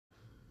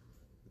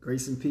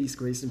Grace and peace,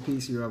 grace and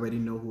peace. You already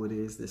know who it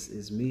is. This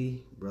is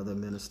me, Brother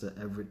Minister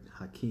Everett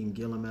Hakeem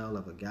Gillamel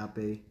of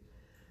Agape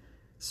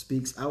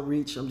Speaks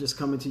Outreach. I'm just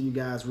coming to you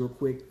guys real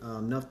quick.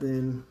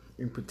 Nothing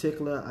in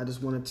particular. I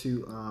just wanted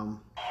to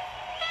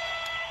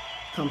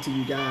come to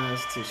you guys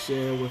to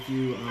share with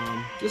you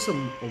just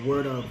a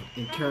word of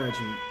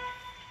encouragement.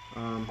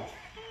 A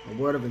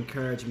word of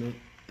encouragement,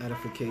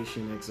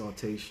 edification,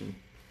 exhortation.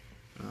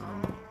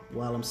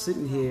 While I'm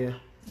sitting here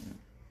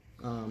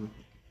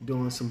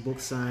doing some book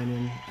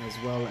signing, as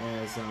well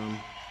as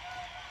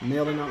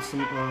mailing out some,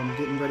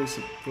 getting ready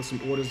for some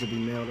orders to be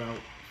mailed out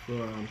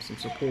for some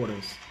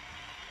supporters.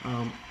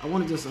 I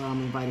want to just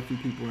invite a few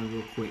people in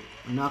real quick.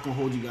 I'm not going to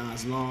hold you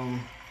guys long,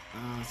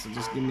 so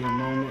just give me a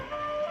moment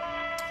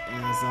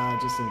as I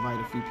just invite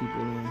a few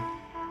people in.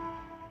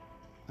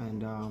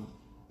 And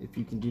if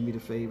you can do me the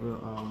favor,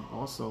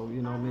 also,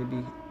 you know,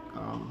 maybe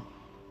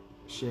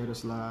share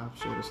this live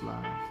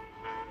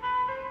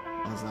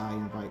as I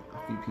invite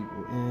a few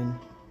people in.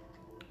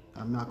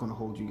 I'm not going to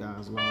hold you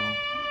guys long, I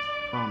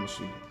promise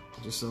you.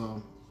 Just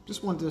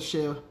wanted to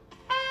share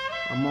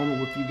a moment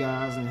with you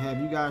guys and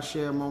have you guys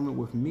share a moment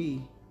with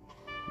me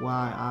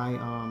while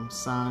I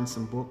sign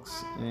some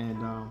books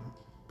and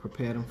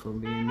prepare them for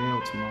being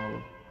mailed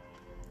tomorrow.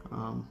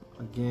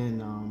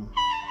 Again,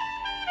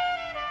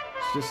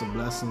 it's just a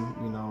blessing,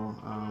 you know,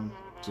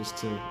 just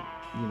to,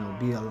 you know,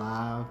 be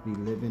alive, be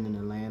living in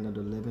the land of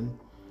the living.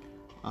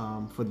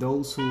 For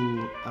those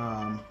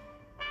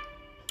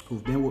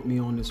who've been with me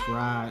on this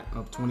ride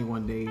of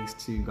 21 days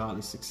to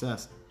godly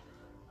success,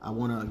 I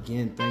want to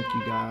again thank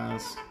you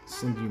guys,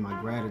 send you my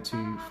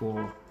gratitude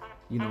for,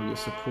 you know, your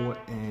support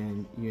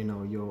and, you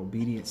know, your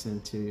obedience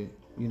into,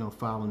 you know,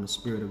 following the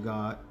Spirit of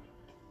God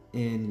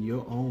in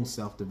your own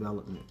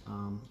self-development.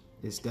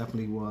 It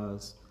definitely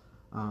was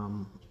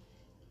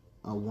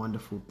a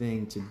wonderful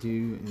thing to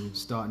do, and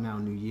starting out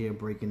a new year,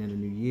 breaking in a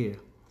new year.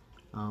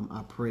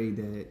 I pray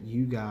that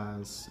you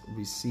guys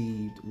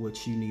received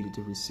what you needed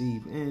to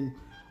receive, and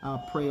I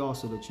pray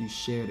also that you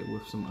shared it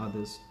with some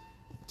others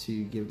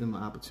to give them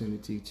an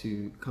opportunity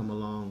to come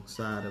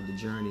alongside of the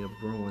journey of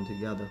growing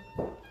together,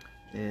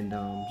 and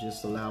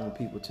just allowing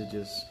people to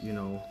just, you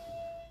know,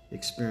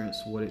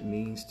 experience what it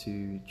means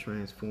to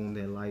transform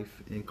their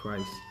life in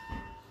Christ.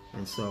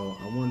 And so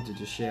I wanted to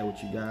just share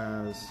with you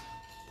guys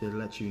to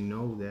let you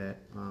know that,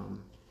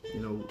 you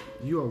know,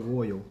 you are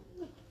royal.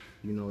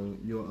 You know,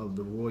 you're of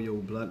the royal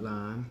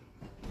bloodline,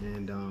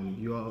 and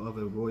you are of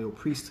a royal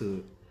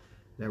priesthood.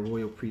 That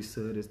royal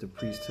priesthood is the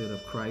priesthood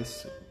of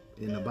Christ.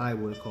 In the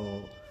Bible, it's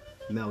called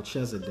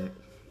Melchizedek.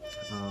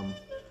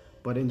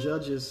 But in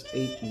Judges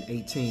 8 and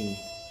 18,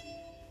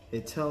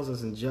 it tells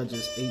us in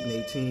Judges 8 and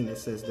 18, it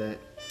says that,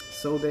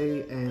 so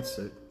they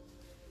answered,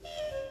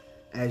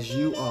 as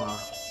you are,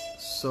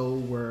 so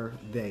were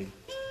they.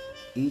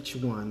 Each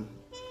one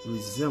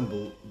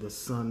resembled the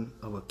son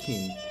of a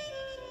king.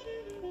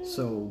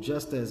 So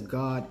just as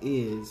God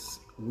is,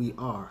 we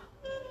are.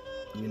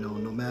 You know,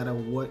 no matter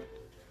what,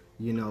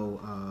 you know,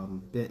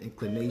 bent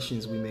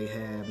inclinations we may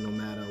have, no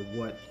matter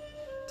what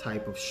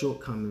type of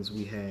shortcomings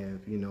we have,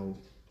 you know,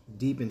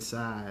 deep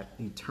inside,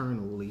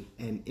 eternally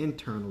and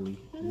internally,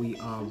 we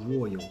are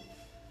royal.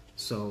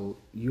 So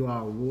you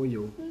are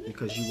royal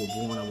because you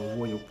were born of a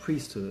royal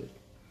priesthood.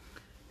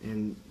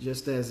 And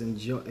just as in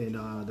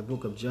the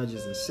book of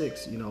Judges in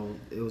 6, you know,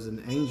 it was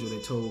an angel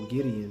that told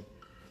Gideon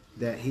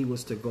that he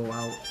was to go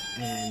out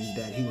and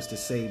that he was to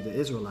save the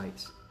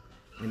Israelites.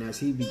 And as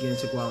he began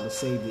to go out to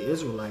save the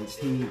Israelites,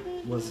 he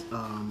was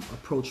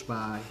approached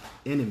by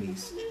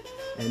enemies.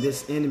 And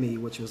this enemy,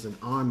 which was an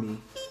army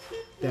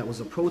that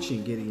was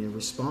approaching Gideon,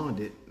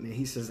 responded. And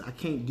he says, I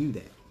can't do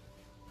that.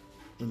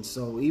 And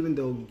so even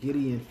though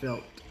Gideon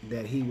felt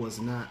that he was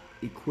not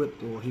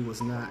equipped, or he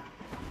was not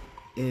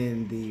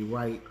in the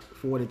right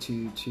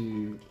fortitude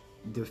to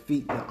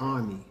defeat the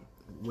army,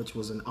 which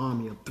was an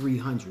army of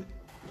 300,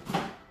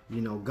 you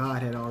know,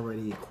 God had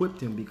already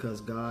equipped him because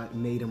God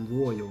made him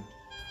royal.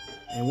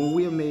 And when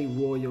we are made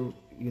royal,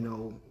 you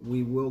know,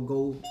 we will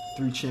go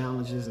through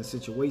challenges and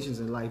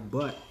situations in life,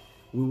 but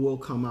we will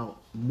come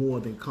out more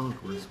than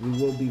conquerors. We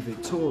will be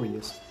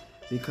victorious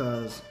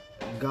because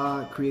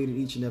God created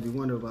each and every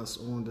one of us.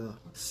 On the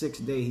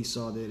 6th day, he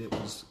saw that it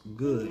was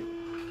good,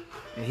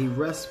 and he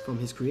rests from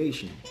his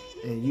creation,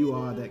 and you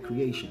are that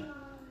creation.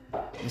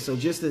 And so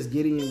just as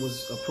Gideon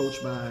was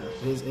approached by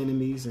his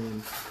enemies,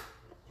 and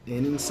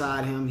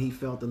inside him he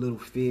felt a little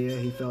fear,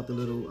 he felt a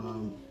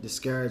little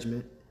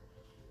discouragement,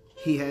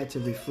 he had to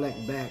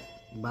reflect back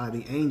by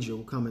the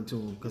angel coming to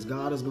him, because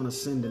God is going to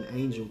send an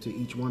angel to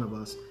each one of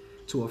us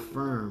to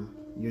affirm.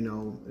 You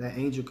know, that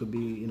angel could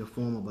be in the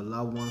form of a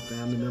loved one,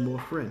 family member, or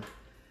friend,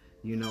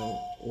 you know,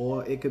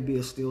 or it could be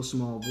a still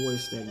small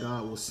voice that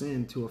God will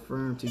send to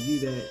affirm to you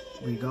that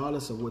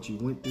regardless of what you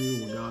went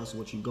through, regardless of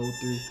what you go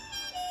through,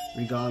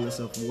 regardless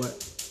of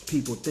what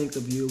people think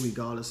of you,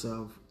 regardless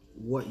of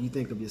what you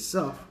think of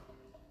yourself,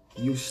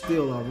 you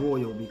still are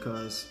royal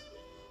because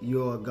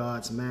you're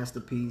God's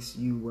masterpiece.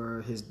 You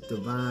were his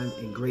divine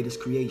and greatest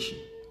creation.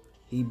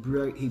 He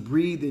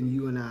breathed in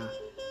you and I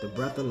the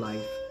breath of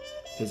life,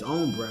 his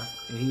own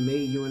breath, and he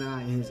made you and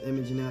I in his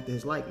image and after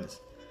his likeness.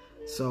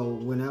 So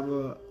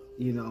whenever,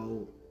 you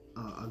know,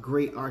 a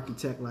great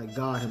architect like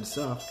God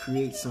himself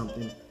creates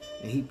something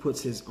and he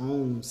puts his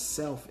own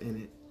self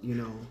in it, you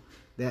know,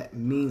 that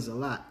means a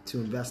lot to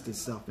invest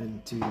itself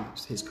into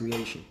his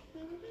creation.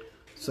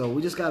 So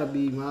we just got to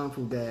be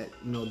mindful that,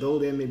 you know, though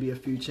there may be a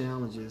few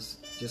challenges,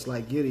 just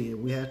like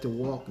Gideon, we have to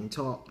walk and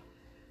talk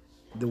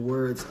the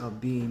words of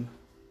being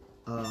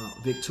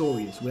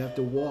victorious. We have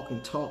to walk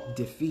and talk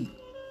defeat.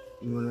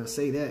 And when I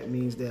say that, it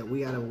means that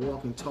we got to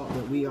walk and talk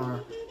that we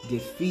are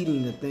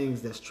defeating the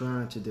things that's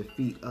trying to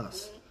defeat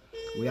us.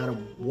 We got to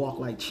walk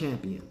like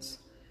champions.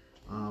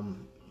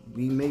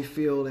 We may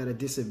feel at a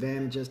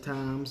disadvantage at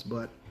times,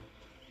 but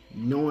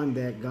knowing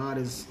that God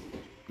is,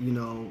 you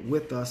know,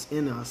 with us,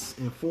 in us,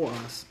 and for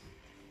us,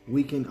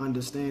 we can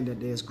understand that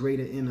there's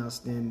greater in us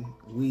than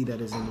we that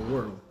is in the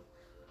world.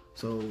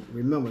 So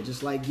remember,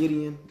 just like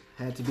Gideon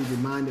had to be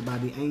reminded by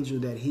the angel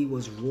that he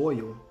was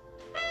royal,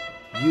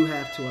 you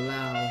have to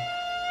allow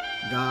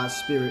God's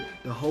Spirit,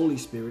 the Holy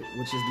Spirit,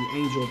 which is the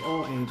angel of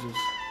all angels,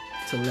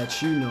 to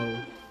let you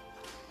know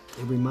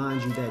and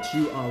remind you that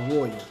you are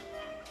royal.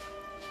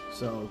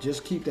 So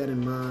just keep that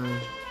in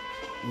mind,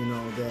 you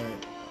know,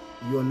 that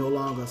you're no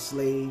longer a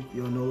slave,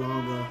 you're no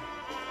longer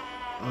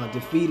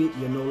defeated,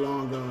 you're no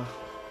longer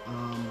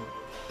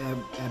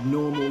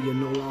abnormal, you're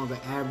no longer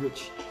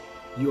average.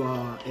 You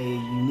are a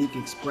unique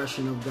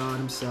expression of God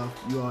himself.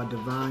 You are a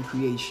divine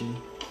creation.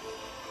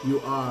 You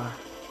are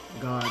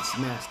God's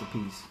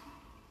masterpiece.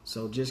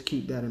 So just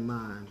keep that in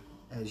mind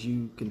as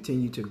you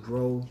continue to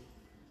grow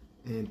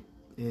and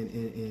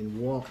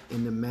walk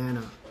in the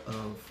manner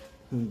of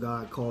whom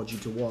God called you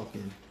to walk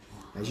in.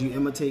 As you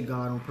imitate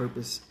God on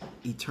purpose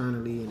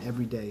eternally and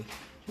every day,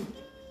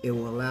 it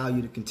will allow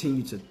you to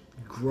continue to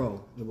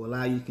grow. It will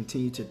allow you to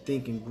continue to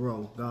think and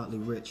grow godly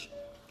rich.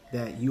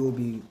 That you will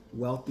be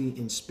wealthy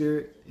in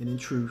spirit and in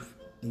truth,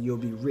 and you'll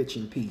be rich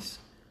in peace.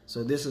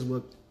 So this is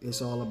what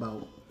it's all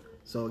about.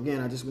 So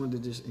again, I just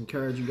wanted to just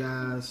encourage you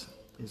guys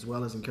as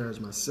well as encourage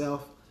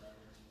myself.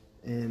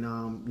 And,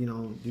 you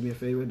know, do me a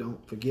favor.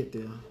 Don't forget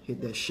to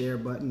hit that share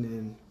button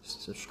and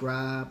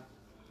subscribe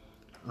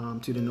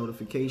to the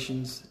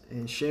notifications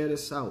and share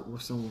this out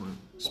with someone.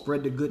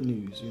 Spread the good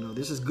news. You know,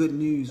 this is good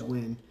news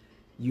when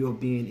you're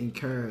being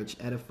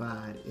encouraged,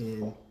 edified,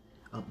 and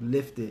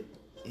uplifted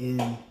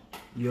in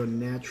your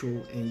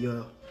natural and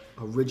your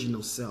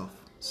original self.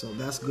 So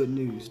that's good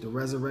news. The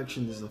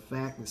resurrection is a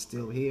fact. It's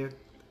still here.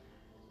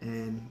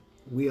 And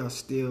we are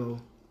still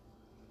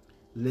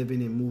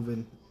living and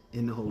moving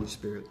in the Holy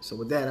Spirit. So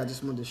with that, I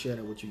just wanted to share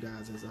that with you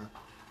guys as I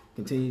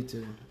continue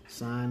to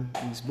sign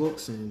these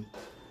books and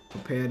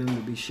prepare them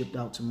to be shipped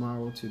out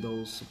tomorrow to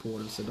those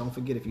supporters. So don't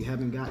forget, if you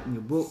haven't gotten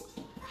your book,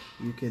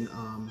 you can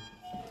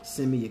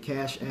send me your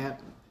Cash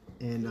App,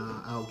 and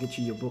I'll get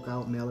you your book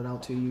out, mail it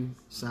out to you,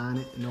 sign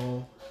it and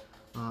all.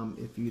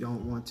 If you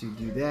don't want to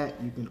do that,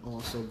 you can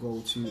also go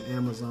to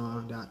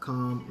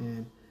Amazon.com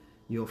and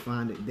you'll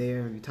find it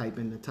there. You type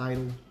in the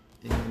title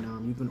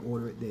and you can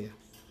order it there.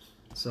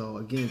 So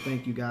again,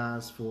 thank you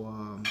guys for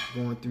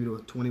going through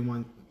the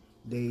 21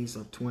 days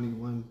of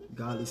 21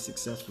 godly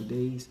successful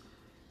days.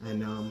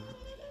 And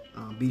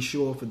be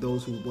sure, for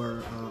those who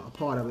were a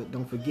part of it,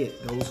 don't forget,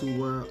 those who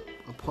were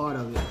a part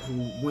of it,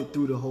 who went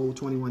through the whole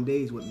 21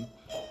 days with me,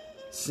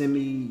 send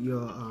me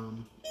your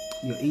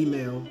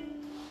email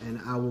and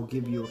I will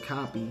give you a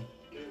copy.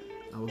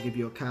 I will give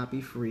you a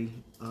copy free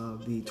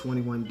of the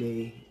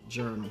 21-day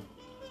journal.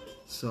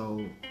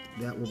 So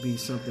that will be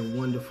something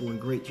wonderful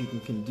and great you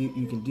can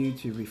do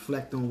to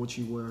reflect on what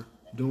you were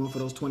doing for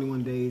those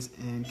 21 days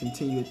and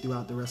continue it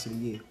throughout the rest of the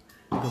year,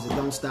 because it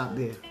don't stop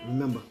there.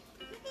 Remember,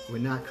 we're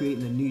not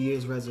creating a New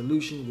Year's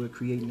resolution, we're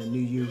creating a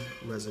new you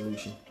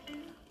resolution.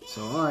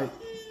 So all right,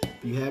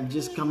 if you have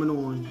just coming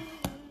on,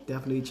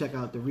 definitely check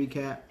out the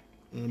recap,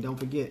 and don't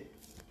forget,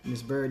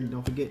 Miss Bird,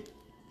 don't forget,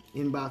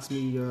 inbox me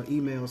your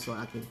email so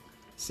I can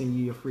send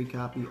you your free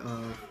copy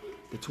of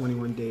the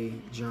 21-day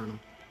journal.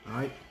 All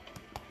right,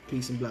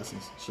 peace and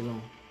blessings.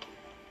 Shalom.